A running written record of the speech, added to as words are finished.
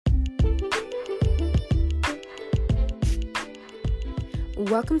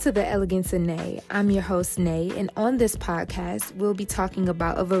Welcome to the Elegance and Nay. I'm your host, Nay, and on this podcast, we'll be talking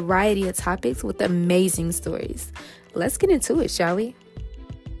about a variety of topics with amazing stories. Let's get into it, shall we?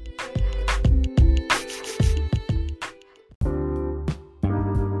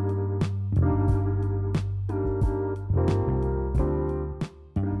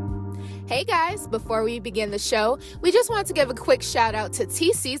 Hey guys, before we begin the show, we just want to give a quick shout out to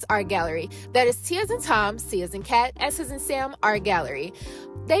TC's Art Gallery. That is T as in Tom, C as in Cat, S as in Sam, Art Gallery.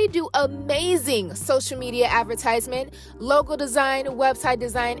 They do amazing social media advertisement, logo design, website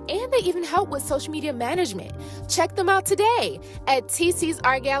design, and they even help with social media management. Check them out today at TC's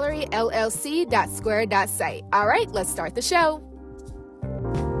Art Gallery, LLC.square.site. All right, let's start the show.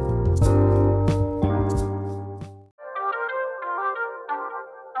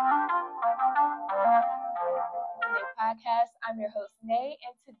 Podcast. I'm your host, Nay,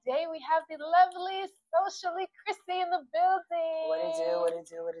 and today we have the lovely Socially Chrissy in the building. What it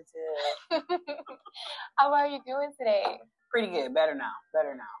do? How are you doing today? Pretty good. Better now.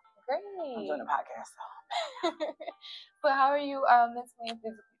 Great. I'm doing a podcast though. So how are you mentally and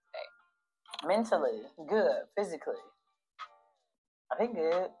physically today? Mentally, good. Physically, I think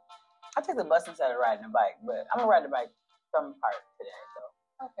good. I took the bus instead of riding a bike, but I'm gonna ride the bike some part today, so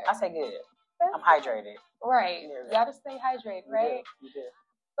Okay. I say good. I'm hydrated. Right. You gotta stay hydrated, right? You do.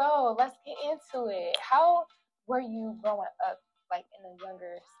 So let's get into it. How were you growing up, like in the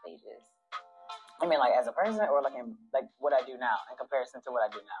younger stages? I mean, like as a person, or like in like what I do now in comparison to what I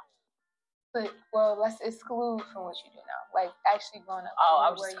do now. But let's exclude from what you do now. Like actually growing up. Oh,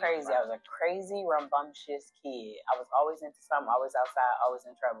 I was just crazy. I was a crazy, rambunctious kid. I was always into something, always outside, always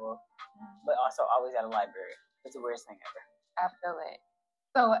in trouble, but also always at a library. It's the weirdest thing ever. I feel it.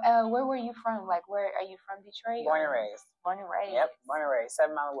 So, where were you from? Like, where are you from? Detroit? Born and raised. Born and raised. Yep, born and raised.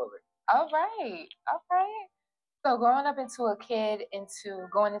 7 Mile Woodward. All right. So, growing up into a kid,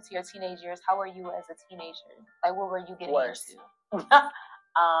 going into your teenage years, how were you as a teenager? Like, what were you getting into?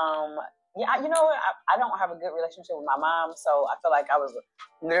 Yeah, you know what? I don't have a good relationship with my mom, so I feel like I was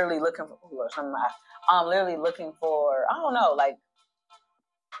literally looking for I don't know, like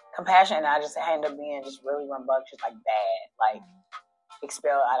compassion, and I just ended up being just really rambunctious, like bad, like.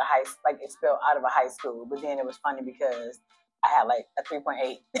 Expelled out of a high school, but then it was funny because I had like a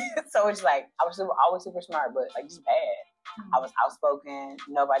 3.8, so it's like I was always super smart, but like just bad. I was outspoken.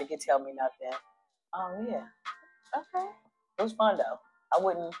 Nobody could tell me nothing. Yeah. Okay. It was fun though. I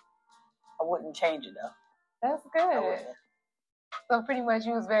wouldn't change it though. That's good. So pretty much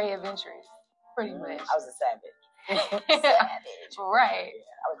you was very adventurous. Pretty much. I was a savage. Right.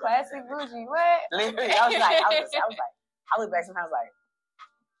 Yeah, I was classic bougie. What? Literally, I was like, I look back sometimes like,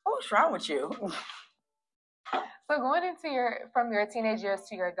 what's wrong with you? So going into from your teenage years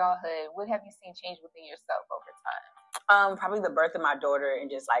to your adulthood, what have you seen change within yourself over time? Probably the birth of my daughter and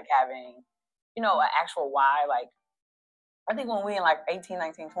just like having, an actual why. Like, I think when we in like 18,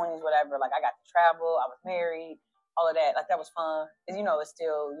 19, 20s, whatever, like I got to travel, I was married, all of that. Like that was fun. Cause it's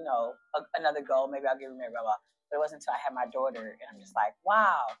still, another goal. Maybe I'll get remarried, blah, blah. But it wasn't until I had my daughter and I'm just like,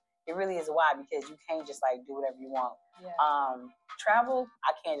 wow. It really is a why, because you can't just like do whatever you want. Yeah. Travel, I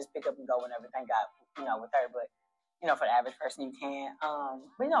can't just pick up and go whenever. Thank God, with her. But for the average person, you can.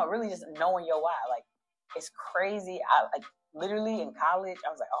 But really just knowing your why, like it's crazy. I like literally in college, I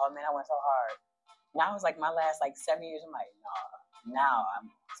was like, oh man, I went so hard. Now it's like my last like 7 years. I'm like, no, now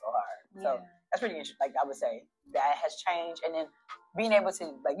I'm so hard. Yeah. So that's pretty interesting. Like I would say that has changed, and then being able to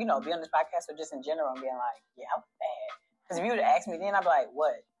like be on this podcast or just in general and being like, yeah, I was bad. Because if you would have asked me then, I'd be like,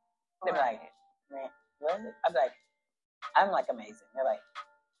 what? They'd be like, man, what? I'd be like, I'm like amazing. They're like,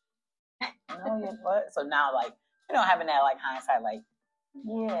 no, you what? So now, like, having that like hindsight, like,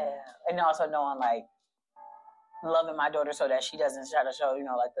 yeah, and also knowing like loving my daughter so that she doesn't try to show,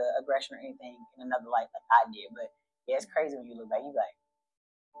 like the aggression or anything in another light like I did. But yeah, it's crazy when you look back. You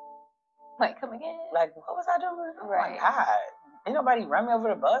like, come again? Like, what was I doing? Right. Oh my God, ain't nobody run me over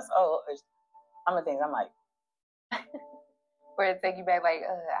the bus. Oh, some of the things I'm like. Where it take you back, like,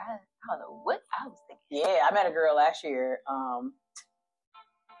 I don't know what I was thinking. Yeah, I met a girl last year.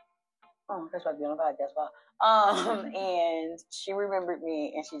 That's why I be on the podcast. And she remembered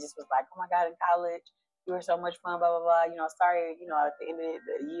me, and she just was like, "Oh my God, in college, you were so much fun, blah blah blah. Sorry, at the end of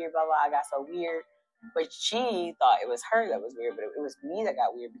the year, blah blah, I got so weird." But she thought it was her that was weird, but it was me that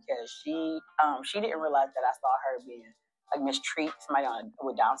got weird because she didn't realize that I saw her being like mistreat somebody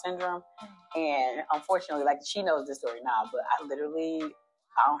with Down syndrome, and unfortunately, like she knows this story now, but I literally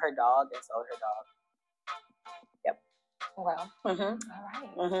found her dog and sold her dog. Yep. Wow.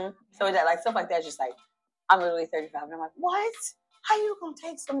 All right. So that like stuff like that, just like I'm literally 35, and I'm like, what? How you gonna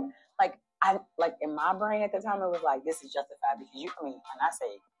take some? Like I like in my brain at the time it was like this is justified because and I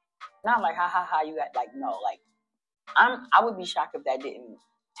say not like ha you got like no like I would be shocked if that didn't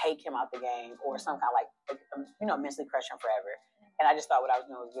take him out the game or some kind of like mentally crush him forever. And I just thought what I was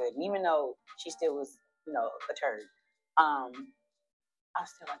doing was good. And even though she still was a turd, I was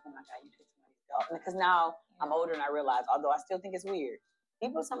still like, oh my god, you took somebody's dog. Because now I'm older and I realize, although I still think it's weird,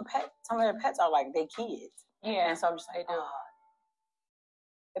 some of their pets are like they kids. Yeah. And so I'm just like,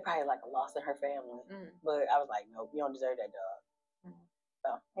 they probably like a loss in her family. But I was like, nope, you don't deserve that dog. So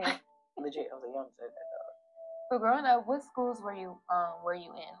yeah, legit, I was like, you don't deserve that dog. So growing up, what schools were you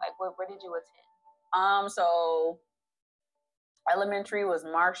in? Like, where did you attend? So elementary was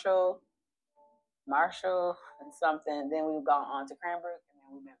Marshall and something. Then we gone on to Cranbrook, and then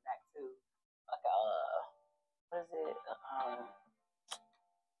we went back to like what is it?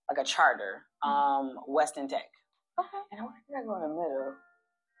 Like a charter, Weston Tech. Okay. And where did I go in the middle?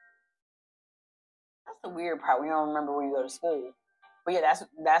 That's the weird part. We don't remember where you go to school. But yeah,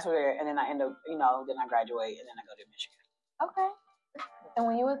 that's where. And then I end up, then I graduate, and then I go to Michigan. Okay. And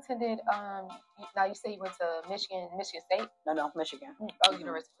when you attended, now you say you went to Michigan State? No, Michigan. Oh,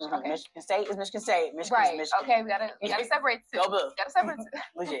 University. Mm-hmm. Okay. Michigan State is Michigan State. Michigan right. is Michigan. Okay, we gotta separate two. Go Blue. Gotta separate two.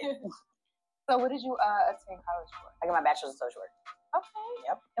 Legit. So what did you attend college for? I got my bachelor's in social work. Okay.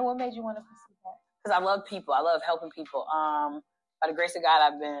 Yep. And what made you want to pursue that? Because I love people. I love helping people. By the grace of God,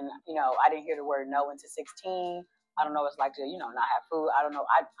 I've been, I didn't hear the word no until 16. I don't know what it's like to, not have food. I don't know.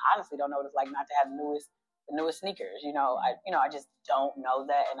 I honestly don't know what it's like not to have the newest sneakers. I just don't know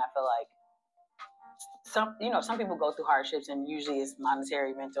that. And I feel like some people go through hardships and usually it's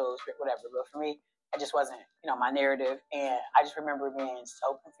monetary, mental, whatever. But for me, it just wasn't, my narrative. And I just remember being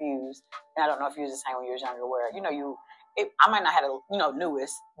so confused. And I don't know if you was the same when you was younger where, I might not have the,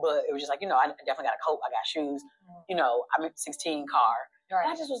 newest, but it was just like, I definitely got a coat, I got shoes, I'm in 16 car. Right.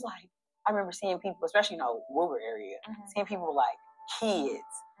 And I just was like, I remember seeing people, especially, Woodward area, seeing people like kids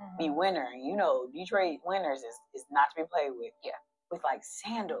be wintering. Detroit winters is not to be played with. Yeah. With like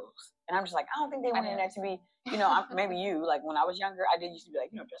sandals. And I'm just like, I don't think they wanted that to be, maybe you, like when I was younger, I did used to be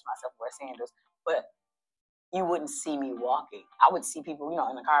like, dress myself, wear sandals. But you wouldn't see me walking. I would see people,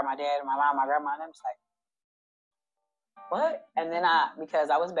 in the car, my dad, my mom, my grandma, and I'm just like, what? And then because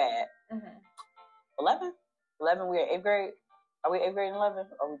I was bad. 11, we were 8th grade. Are we 8th grade and 11?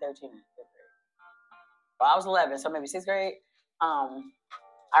 Or are we 13 and 5th grade? Well, I was 11, so maybe 6th grade.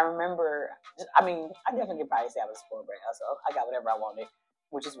 I remember, I definitely could probably say I was a spoiled brat. So I got whatever I wanted,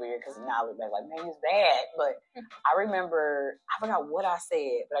 which is weird because now I look back like, man, he was bad. But I remember, I forgot what I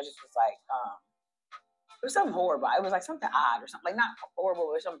said, but I just was like, it was something horrible. It was like something odd or something. Like not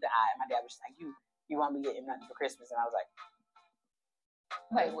horrible, but something odd. And my dad was just like, you won't be getting nothing for Christmas. And I was like,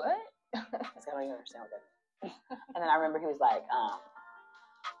 wait, what? I don't even understand what that is. And then I remember he was like,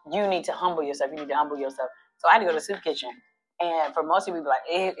 you need to humble yourself. You need to humble yourself. So I had to go to the soup kitchen. And for most people, like,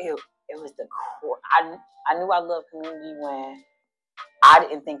 it was the core. I knew I loved community when I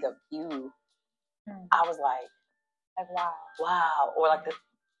didn't think of you. I was like, wow. Or like,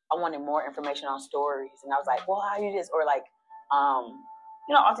 I wanted more information on stories. And I was like, well, how you this? Or like,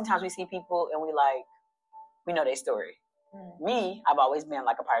 oftentimes we see people and we know their story. Me, I've always been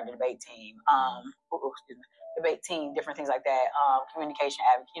like a part of the debate team. Debate team, different things like that. Communication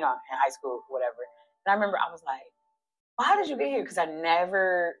advocate, in high school, whatever. And I remember I was like, well, how did you get here? Because I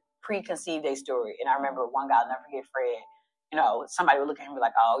never preconceived a story. And I remember one guy, I'll never forget, Fred. Somebody would look at him and be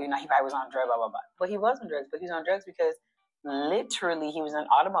like, oh, he probably was on drugs, blah, blah, blah. But he was on drugs. But he was on drugs because literally he was in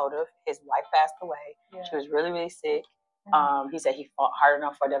automotive. His wife passed away. Yeah. She was really, really sick. He said he fought hard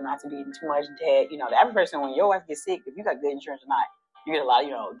enough for them not to be in too much debt. The average person, when your wife gets sick, if you got good insurance or not, you get a lot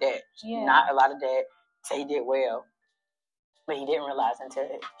of, debt. Yeah. Not a lot of debt. Say he did well. But he didn't realize until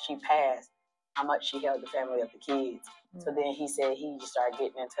she passed how much she held the family of the kids. So then he said he just started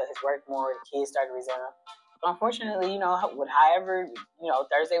getting into his work more. The kids started resenting him. So unfortunately, with however,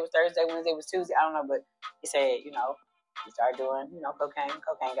 Thursday was Thursday, Wednesday was Tuesday, I don't know, but he said, he started doing, cocaine.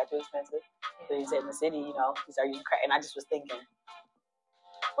 Cocaine got too expensive. So he said in the city, he started using crack. And I just was thinking,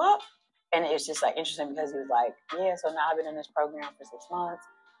 well, and it's just like interesting because he was like, yeah, so now I've been in this program for 6 months.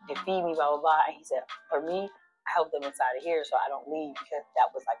 They feed me, blah, blah, blah. And he said, for me, I help them inside of here so I don't leave because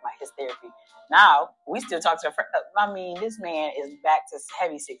that was like his therapy. Now, we still talk to a friend. This man is back to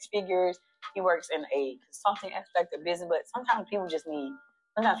heavy 6 figures. He works in a consulting aspect of business, but sometimes people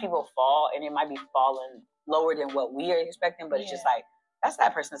fall and it might be falling lower than what we are expecting, but it's just like, that's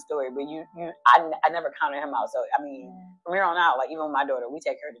that person's story. But I never counted him out. So, from here on out, like even with my daughter, we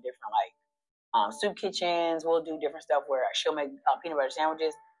take her to different soup kitchens. We'll do different stuff where she'll make peanut butter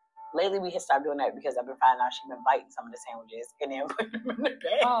sandwiches. lately we had stopped doing that because I've been finding out she's been biting some of the sandwiches and then putting them in the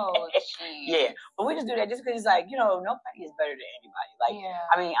bag. Oh, jeez. Yeah, but we just do that just because it's like, you know, nobody is better than anybody. Like,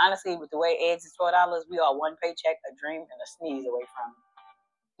 I mean, honestly, with the way eggs is $12, we are one paycheck, a dream, and a sneeze away from,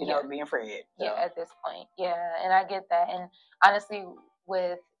 you know, being Fred. So. Yeah, at this point. Yeah, and I get that. And honestly,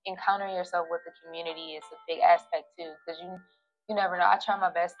 with encountering yourself with the community is a big aspect too, because you never know. I try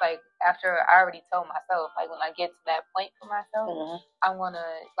my best. Like after I already told myself, like when I get to that point for myself, I want to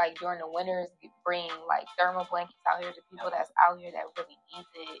like during the winters bring like thermal blankets out here to people that's out here that really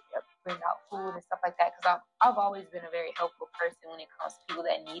needs it. Bring out food and stuff like that, because I've always been a very helpful person when it comes to people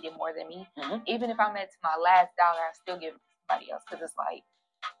that need it more than me. Even if I'm at my last dollar, I still give it to somebody else, because it's like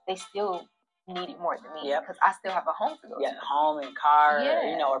they still need it more than me, because I still have a home to go to. Home and car,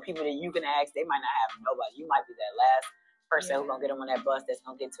 you know, or people that you can ask. They might not have nobody. You might be that last person who's gonna get them on that bus that's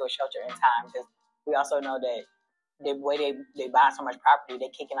gonna get to a shelter in time, because we also know that the way they buy so much property,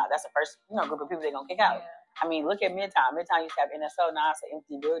 they kicking out. That's the first group of people they're gonna kick out. I mean, look at Midtown. Midtown used to have NSO. Now it's an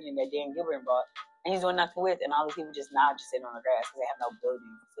empty building that Dan Gilbert bought, and he's doing nothing with. And all these people just sitting on the grass because they have no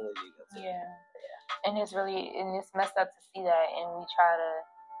building facility to go to. And it's messed up to see that. And we try to.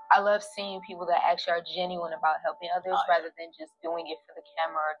 I love seeing people that actually are genuine about helping others rather than just doing it for the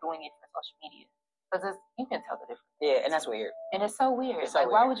camera or doing it for social media. Because you can tell the difference. Yeah, and that's weird. And it's so weird. It's so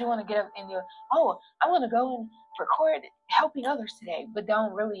weird. Why would you want to get up and do, I want to go and record helping others today, but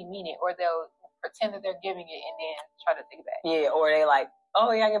don't really mean it, or they'll pretend that they're giving it and then try to take it back. Yeah, or they like,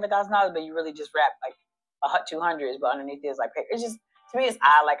 oh yeah, I give $1,000, but you really just rap like 200s, but underneath it's like, it's just, to me, it's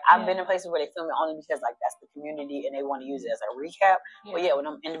odd. Like, I've been in places where they film it only because like that's the community and they want to use it as a recap. But when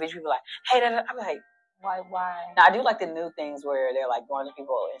them individual people like, hey, I'm like, why? Now, I do like the new things where they're like going to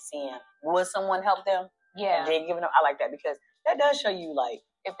people and seeing, would someone help them? Yeah. And then giving them, I like that, because that does show you like,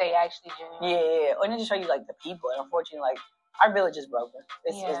 if they actually do. Yeah. And it just show you like the people. And unfortunately, like, our village is broken.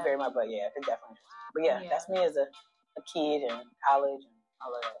 It's very much, but it definitely. But that's me as a kid and college and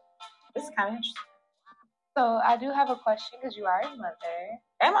all of that. This is kind of interesting. So I do have a question, because you are a mother.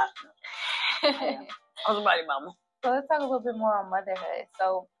 Am I? I was a body mama. So let's talk a little bit more on motherhood.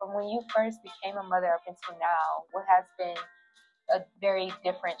 So from when you first became a mother up until now, what has been a very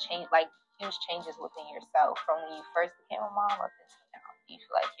different change, like huge changes within yourself from when you first became a mom up until now? Do you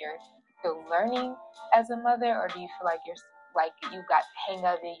feel like you're still learning as a mother, or do you feel like you got the hang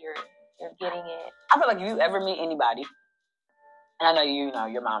of it, you're getting it? I feel like if you ever meet anybody, and I know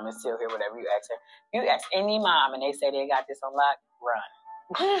your mom is still here, whatever you ask her, you ask any mom and they say they got this on lock,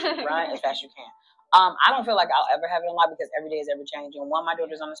 run. Run as fast as you can. I don't feel like I'll ever have it on lock, because every day is ever changing. One, my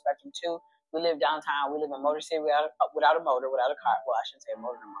daughter's on the spectrum. Two, we live downtown. We live in Motor City without a motor, without a car. Well, I shouldn't say a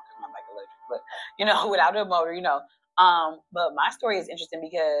motor no more because my bike is electric. But, without a motor, But my story is interesting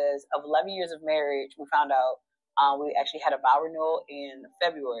because of 11 years of marriage, we found out we actually had a vow renewal in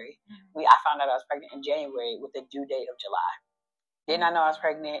February. I found out I was pregnant in January with a due date of July. Did not know I was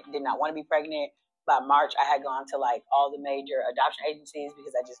pregnant. Did not want to be pregnant. By March, I had gone to like all the major adoption agencies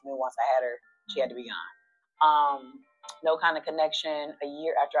because I just knew once I had her, she had to be gone. No kind of connection. A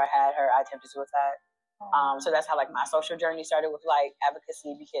year after I had her, I attempted suicide. So that's how like my social journey started with like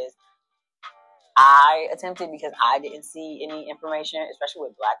advocacy, because I attempted because I didn't see any information, especially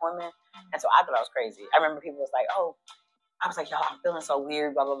with Black women. And so I thought I was crazy. I remember people was like, oh, I was like, y'all, I'm feeling so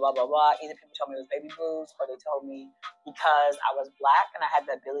weird, blah, blah, blah, blah, blah. Either people told me it was baby blues, or they told me because I was Black and I had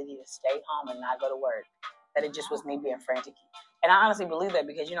the ability to stay home and not go to work, that it just was me being frantic. And I honestly believe that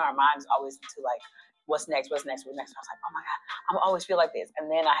because, our mind is always into like, what's next? And I was like, oh my God, I'm always feel like this. And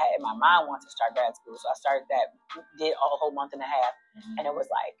then I had in my mind wanted to start grad school. So I started that, did a whole month and a half. And it was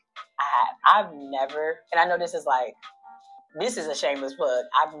like, I've never, and I know this is a shameless plug,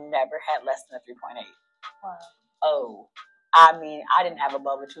 I've never had less than a 3.8. Wow. I mean, I didn't have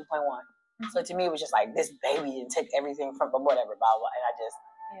above a 2.1. So to me, it was just like, this baby didn't take everything from whatever, blah, blah. And I just,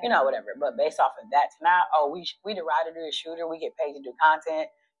 whatever. But based off of that, tonight, we the writer, the shooter, we get paid to do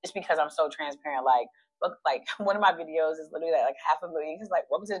content. Just because I'm so transparent, like, look, like one of my videos is literally like 500,000. It's like,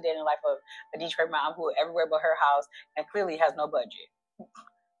 what was the day in the life of a Detroit mom who everywhere but her house and clearly has no budget?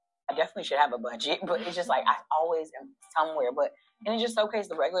 I definitely should have a budget, but it's just like I always am somewhere. And it just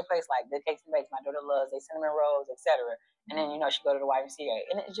showcases the regular place, like the cakes and bakes my daughter loves, they cinnamon rolls, etc. And then she go to the YMCA,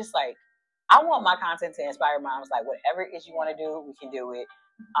 and it's just like I want my content to inspire moms. Like whatever it is you want to do, we can do it.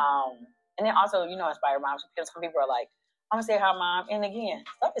 And then also inspire moms because some people are like, I'm gonna say hi, mom. And again,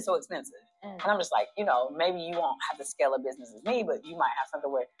 stuff is so expensive. And I'm just like, maybe you won't have the scale of business as me, but you might have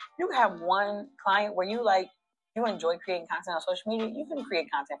something where you have one client where you enjoy creating content on social media. You can create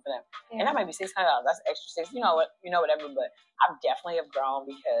content for them, and that might be $600. That's extra $6. Whatever. But I definitely have grown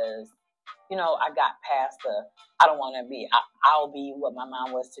because I got past I don't want to be, I'll be what my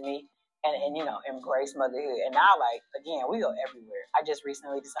mom was to me. And embrace motherhood. And now, like, again, we go everywhere. I just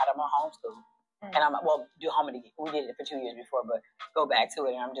recently decided I'm going to homeschool. And I'm do home again. We did it for 2 years before, but go back to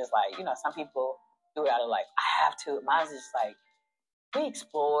it. And I'm just like, some people do it out of like, I have to. Mine's just like, we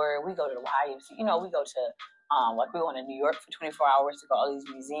explore. We go to the YMCA. We go to like we went to New York for 24 hours to go to all these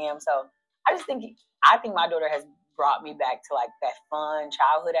museums. So I think my daughter has brought me back to like that fun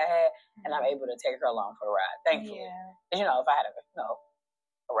childhood I had, and I'm able to take her along for a ride. Thankfully, because if I had a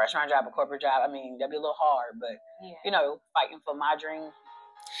restaurant job, a corporate job, I mean, that'd be a little hard, but fighting for my dream.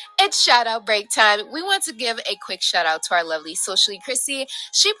 It's shout out break time. We want to give a quick shout out to our lovely Socially Chrissy.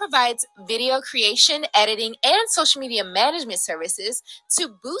 She provides video creation, editing, and social media management services to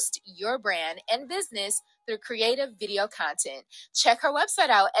boost your brand and business through creative video content. Check her website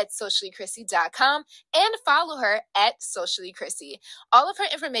out at sociallychrissy.com and follow her at Socially Chrissy. All of her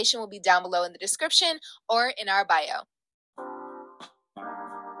information will be down below in the description or in our bio.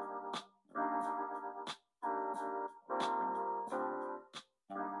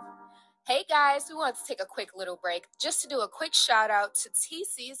 Hey guys, we want to take a quick little break just to do a quick shout out to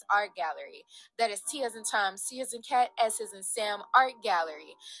TC's Art Gallery. That is T as in Tom, C as in Cat, S as in Sam Art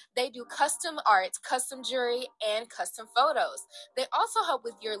Gallery. They do custom art, custom jewelry, and custom photos. They also help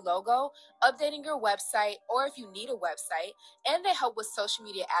with your logo, updating your website, or if you need a website, and they help with social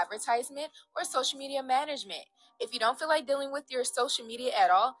media advertisement or social media management. If you don't feel like dealing with your social media at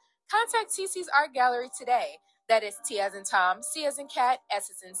all, contact TC's Art Gallery today. That is T as in Tom, C as in Cat, S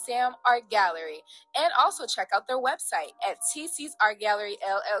as in Sam Art Gallery. And also check out their website at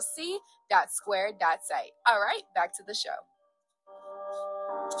tcsartgalleryllc.square.site. All right, back to the show.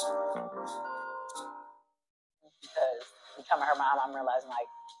 Because becoming her mom, I'm realizing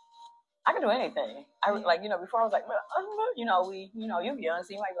like I can do anything. Before I was like, you're young, so you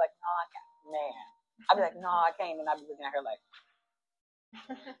might be like, no, I can't. Man, I'd be like, no, I can't, and I'd be looking at her like.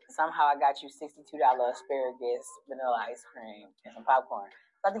 Somehow I got you $62 asparagus, vanilla ice cream, and some popcorn.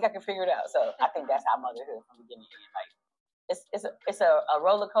 So I think I can figure it out. So I think that's how motherhood from beginning to end. Like it's a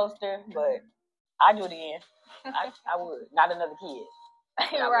roller coaster, but I do it again. I would not another kid.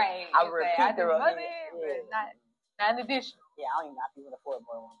 Right. I would repeat the roller. But not an addition. Yeah, I don't even know if people afford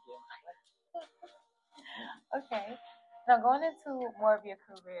more than one kid. Okay. Now going into more of your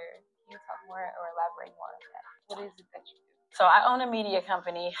career, can you talk more or elaborate more on that? What is it that you do? So I own a media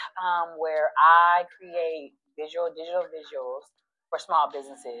company where I create digital visuals for small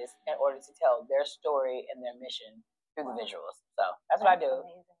businesses in order to tell their story and their mission through the visuals. So that's what I do.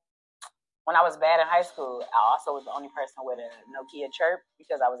 Amazing. When I was bad in high school, I also was the only person with a Nokia chirp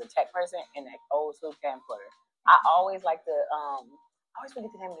because I was a tech person in that old school camcorder. I always like I always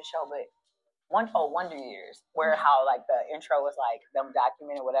forget the name of the show, but Wonder Years, where how like the intro was like them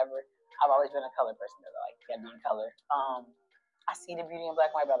documenting whatever. I've always been a color person though, like you gotta be in color. I see the beauty in black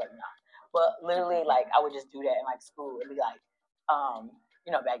and white, but I'm like, nah. But literally, like I would just do that in like school. It'd be like,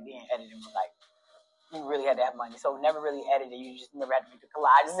 back then editing was like you really had to have money, so never really edited. You just never had to make the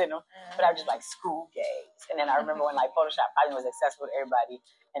collages in them. But I was just like school days, and then I remember when like Photoshop finally was accessible to everybody,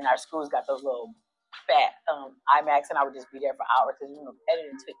 and our schools got those little fat iMacs, and I would just be there for hours because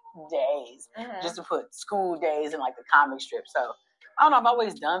editing took days just to put school days in like the comic strip. So. I don't know, I've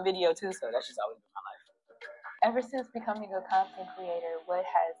always done video too, so that's just always been my life. Ever since becoming a content creator, what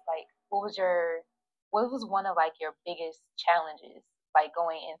was one of like your biggest challenges, like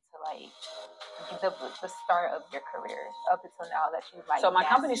going into like the start of your career up until now that you like? So my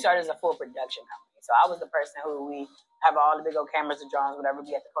company started as a full production company. So I was the person who we have all the big old cameras, the drones, whatever,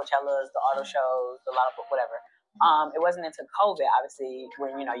 be at the Coachellas, the auto shows, the Lollapalooza, whatever. It wasn't until COVID, obviously,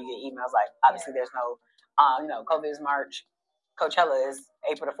 when you get emails like, obviously there's no, COVID is March. Coachella is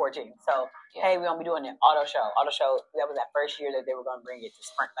April the 14th. So, hey, we're going to be doing an auto show. Auto show, that was that first year that they were going to bring it to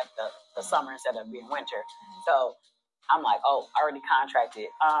spring, like the summer instead of being winter. So, I'm like, I already contracted.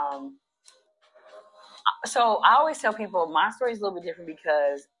 So, I always tell people my story is a little bit different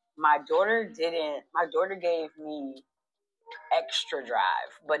because my daughter gave me extra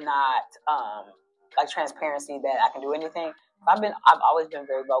drive, but not like transparency that I can do anything. I've always been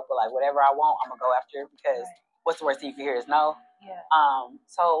very vocal, like whatever I want, I'm going to go after because what's the worst thing you can hear is no. Yeah.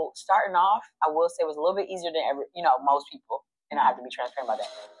 So starting off, I will say it was a little bit easier than ever, most people, and I have to be transparent about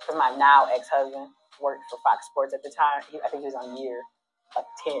that. Because my now ex-husband worked for Fox Sports at the time. I think he was on year like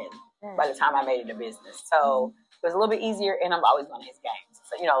 10 by the time I made it a business. So it was a little bit easier, and I'm always on his games.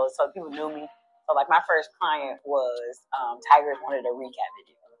 So, so people knew me. So like my first client was Tigers wanted a recap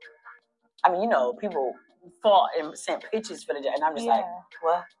video. I mean, people fought and sent pictures for the day, and I'm just like,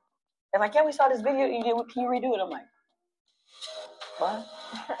 what? They're like, yeah, we saw this video you did. Can you redo it? I'm like, what?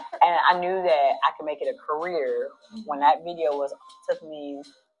 And I knew that I could make it a career when that video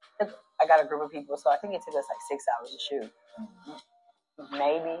I got a group of people, so I think it took us like 6 hours to shoot.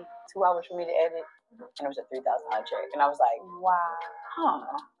 Maybe 2 hours for me to edit, and it was a $3,000 check. And I was like, wow.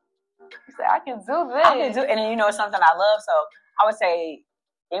 You said, I can do this. And then, it's something I love, so I would say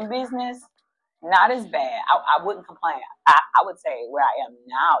in business, not as bad. I wouldn't complain. I would say where I am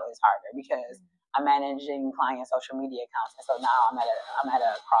now is harder because I'm managing client social media accounts, and so now I'm at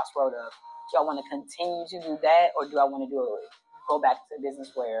a crossroad of, do I want to continue to do that, or do I want to go back to a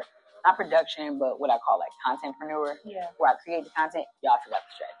business where not production, but what I call like contentpreneur, where I create the content, y'all figure out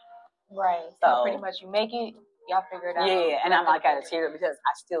the strategy. Right. So pretty much you make it, y'all figure it out. Yeah, and I'm like at a tier because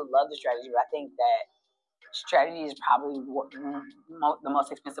I still love the strategy, but I think that strategy is probably the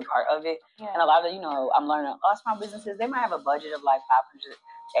most expensive part of it. Yeah. And a lot of, I'm learning small businesses, they might have a budget of like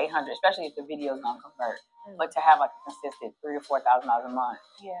 500, 800, especially if the video is going to convert. But to have like a consistent $3,000 to $4,000 a month,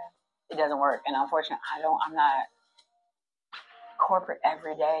 it doesn't work. And unfortunately, I'm not corporate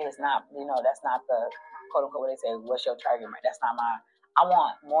every day. It's not, that's not the quote unquote what they say, what's your target market? That's not I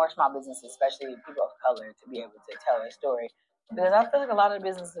want more small businesses, especially people of color, to be able to tell their story. Because I feel like a lot of the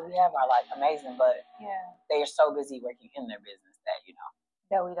businesses we have are like amazing, but they are so busy working in their business that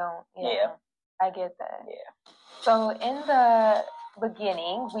that we don't. Yeah, I get that. Yeah. So in the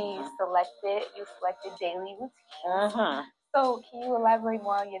beginning, you selected daily routine. Mm-hmm. So can you elaborate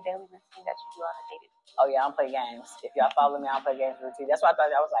more on your daily routine that you do on a day-to-day? Oh yeah, I don't play games. If y'all follow me, I don't play games routine. That's why I thought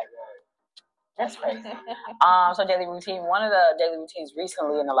I was like, that's crazy. So daily routine. One of the daily routines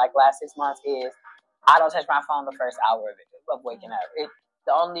recently in the last 6 months is I don't touch my phone the first hour of waking up.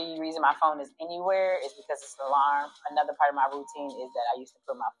 The only reason my phone is anywhere is because it's an alarm. Another part of my routine is that I used to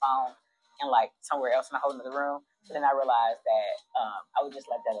put my phone in like somewhere else in a whole other room. But then I realized that I would just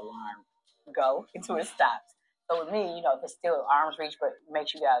let that alarm go until it stops. So with me, if it's still arm's reach, but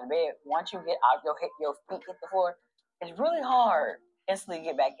makes you get out of bed, once you get out, your feet hit the floor, it's really hard instantly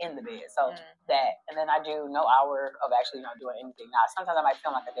get back in the bed. So and then I do no hour of actually doing anything. Now sometimes I might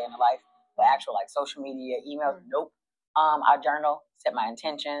film like a day in the life, but actual like social media, emails, nope. I journal, set my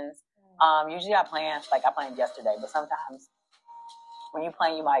intentions. Usually I plan yesterday, but sometimes when you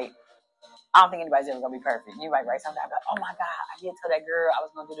plan, I don't think anybody's ever gonna be perfect. You might write something like, oh my God, I did tell that girl I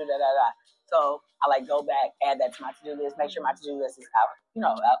was gonna do da. So I go back, add that to my to-do list, make sure my to-do list is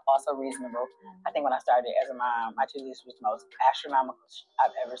also reasonable. I think when I started as a mom, my to-do list was the most astronomical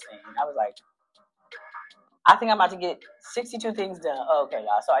I've ever seen. I was like, I think I'm about to get 62 things done. Oh, okay,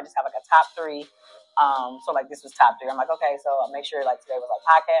 y'all. So I just have a top 3. So this was top 3. I'm like, okay, so I'll make sure today was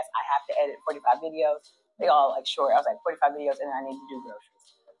podcast. I have to edit 45 videos. They all short. I was 45 videos, and then I need to do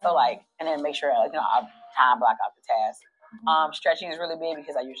groceries. So and then make sure I time block out the task. Stretching is really big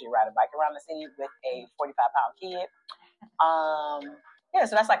because I usually ride a bike around the city with a 45-pound kid.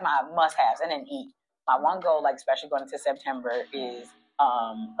 So that's my must-haves, and then eat. My one goal, especially going into September, is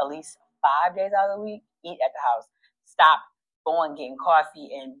at least 5 days out of the week, eat at the house. Stop going getting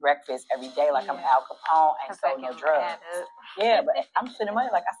coffee and breakfast every day I'm Al Capone and sell no drugs. Yeah, but I'm spending money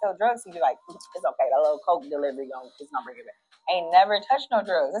I sell drugs. So you're it's okay. That little Coke delivery is gonna bring it back. Ain't never touched no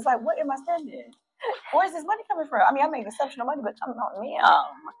drugs. It's what am I spending? Where's this money coming from? I mean, I make exceptional money, but I'm not me.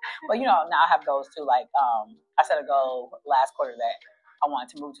 But now I have goals too. I set a goal last quarter that I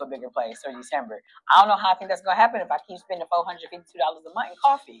wanted to move to a bigger place for December. I don't know how I think that's gonna happen if I keep spending $452 a month in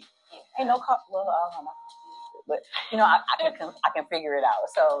coffee. Ain't no coffee. Well, I don't know. But I can figure it out.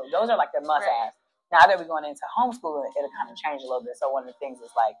 So those are the must-haves. Now that we're going into homeschooling, it'll kind of change a little bit. So one of the things is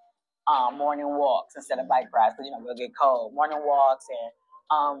morning walks instead of bike rides, because we'll get cold. Morning walks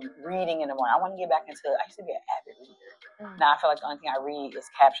and reading in the morning. I want to get back into. I used to be an avid reader. Now I feel the only thing I read is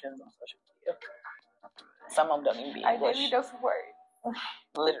captions on social media. Some of them don't even be English. I read those words.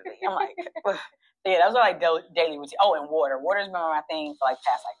 Literally, I'm yeah, those are daily routine. Oh, and water. Water's been my thing for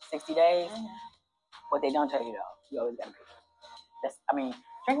past 60 days. What they don't tell you though, you always gotta pee.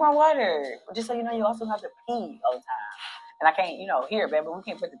 Drink more water. Just so you know, you also have to pee all the time. And I can't, here, baby, we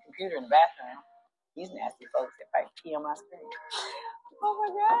can't put the computer in the bathroom. These nasty folks that fight pee on my screen. Oh my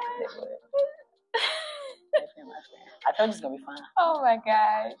God. I told you it's gonna be fun. Oh my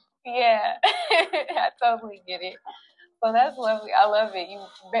gosh. Yeah. I totally get it. So that's lovely. I love it. You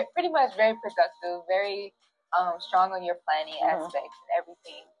pretty much very productive, very strong on your planning aspects and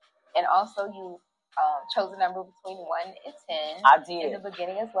everything. And also you chose a number between 1 and 10. I did. In the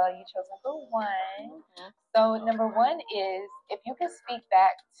beginning as well, you chose number 1. So number 1 is, if you could speak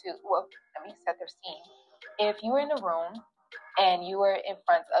back to, let me set the scene. If you were in a room and you were in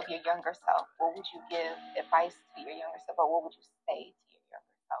front of your younger self, what would you give advice to your younger self, or what would you say to your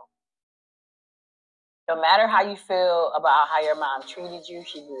younger self? no matter how you feel about how your mom treated you,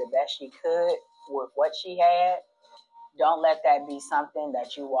 she did the best she could with what she had. Don't let that be something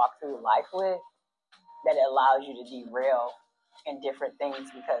that you walk through life with that allows you to derail in different things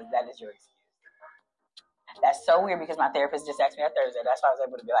because that is your excuse. That's so weird because my therapist just asked me on Thursday. That's why I was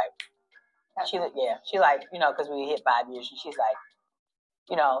able to be like, she like, you know, because we hit 5 years, and she's like,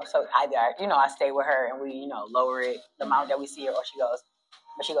 you know, so either, you know, I stay with her and we, you know, lower it, the amount that we see her, or she goes,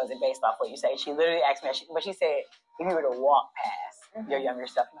 it based off what you say. She literally asked me, but she said, if you were to walk past your younger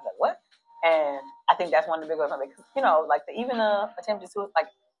self, and I was like, what? And I think that's one of the big ones, because, you know, like even attempted suicide, like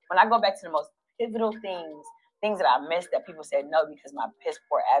when I go back to the most pivotal things that I missed that people said no because my piss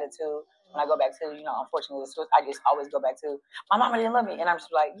poor attitude. When I go back to, you know, unfortunately, I just always go back to my mama didn't love me, and I'm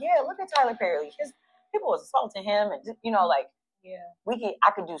just like, yeah, look at Tyler Perry. His people was assaulting him, and just, you know, like, yeah,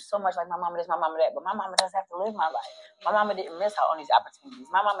 I could do so much like my mama this, my mama that, but my mama doesn't have to live my life. My mama didn't miss out on these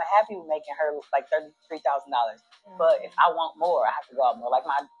opportunities. My mama happy with making her like $33,000, but if I want more, I have to go out more. Like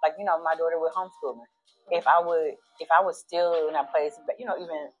you know, my daughter with homeschooling. If I was still in that place, but you know,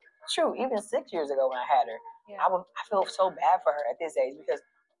 even 6 years ago when I had her, I feel so bad for her at this age, because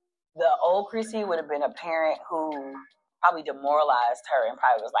the old Chrissy would have been a parent who probably demoralized her and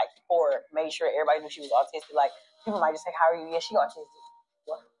probably was like, or made sure everybody knew she was autistic. Like, people might just say, how are you? Yeah, she autistic.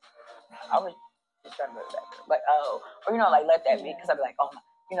 What? I was just trying to go back there. But, or, you know, like, let that be. Because I'd be like, oh,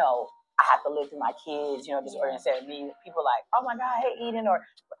 you know, I have to live through my kids, you know, this or instead of me. People like, oh my God, I hate Eden. Or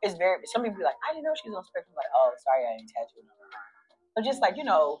it's some people be like, I didn't know she was on spectrum. Like, oh, sorry, I didn't catch you. So just like, you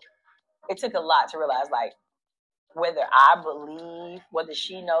know, it took a lot to realize, like, whether I believe, whether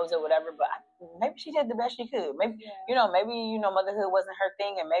she knows or whatever, but maybe she did the best she could. Maybe, you know, motherhood wasn't her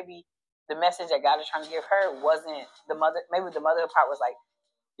thing, and maybe the message that God is trying to give her wasn't the mother. Maybe the motherhood part was like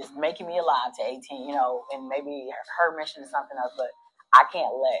just making me alive to 18, you know, and maybe her mission is something else, but I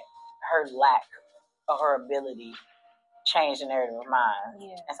can't let her lack of her ability change the narrative of mine.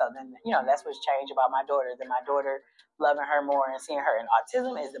 Yeah. And so then, you know, that's what's changed about my daughter. Then my daughter loving her more and seeing her in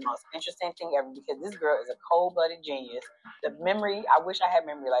autism is the most interesting thing ever, because this girl is a cold-blooded genius. The memory, I wish I had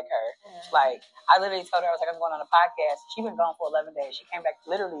memory like her. Yeah. Like, I literally told her, I was like, I'm going on a podcast. She been gone for 11 days. She came back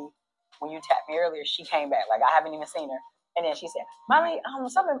literally when you tapped me earlier. She came back. Like, I haven't even seen her. And then she said, Mommy,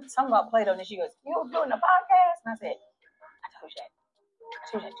 something about Play-Doh. And then she goes, you doing a podcast? And I said, I told you that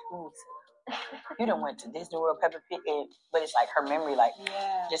 2 weeks ago. You done went to Disney World, Peppa Pig, but it's like her memory, like,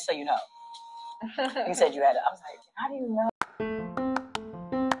 just so you know. You said you had it. I was like, how do you know?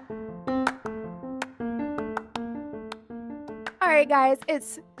 All right, guys,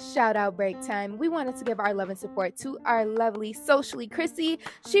 it's shout out break time. We wanted to give our love and support to our lovely Socially Chrissy.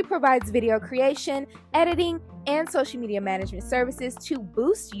 She provides video creation, editing, and social media management services to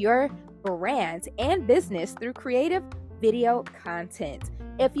boost your brand and business through creative video content.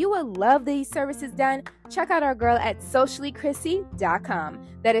 If you would love these services done, check out our girl at sociallychrissy.com.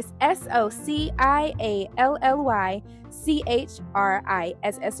 That is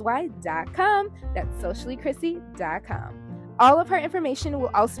SOCIALLYCHRISSY.com. That's sociallychrissy.com. All of her information will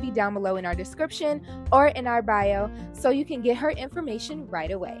also be down below in our description or in our bio, so you can get her information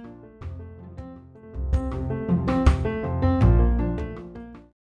right away.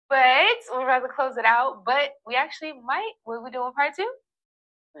 But we'd rather close it out, but we actually might. What are we doing, part 2?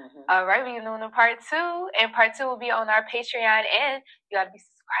 Mm-hmm. All right, we're doing part 2, and part 2 will be on our Patreon, and you got to be a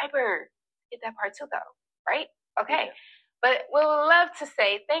subscriber. Get that part 2 though, right? Okay. Yeah. But we would love to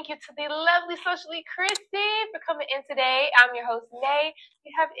say thank you to the lovely Socially Chrissy for coming in today. I'm your host, Nay.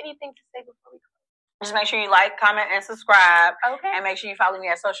 Do you have anything to say before we close? Just make sure you like, comment, and subscribe. Okay. And make sure you follow me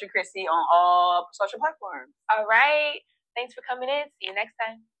at Socially Chrissy on all social platforms. All right. Thanks for coming in. See you next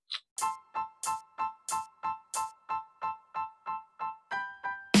time.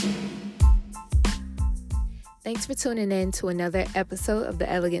 Thanks for tuning in to another episode of the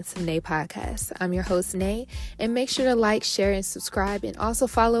Elegance of Nay podcast. I'm your host, Nay, and make sure to like, share, and subscribe, and also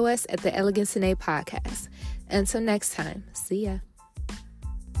follow us at the Elegance of Nay podcast. Until next time, see ya.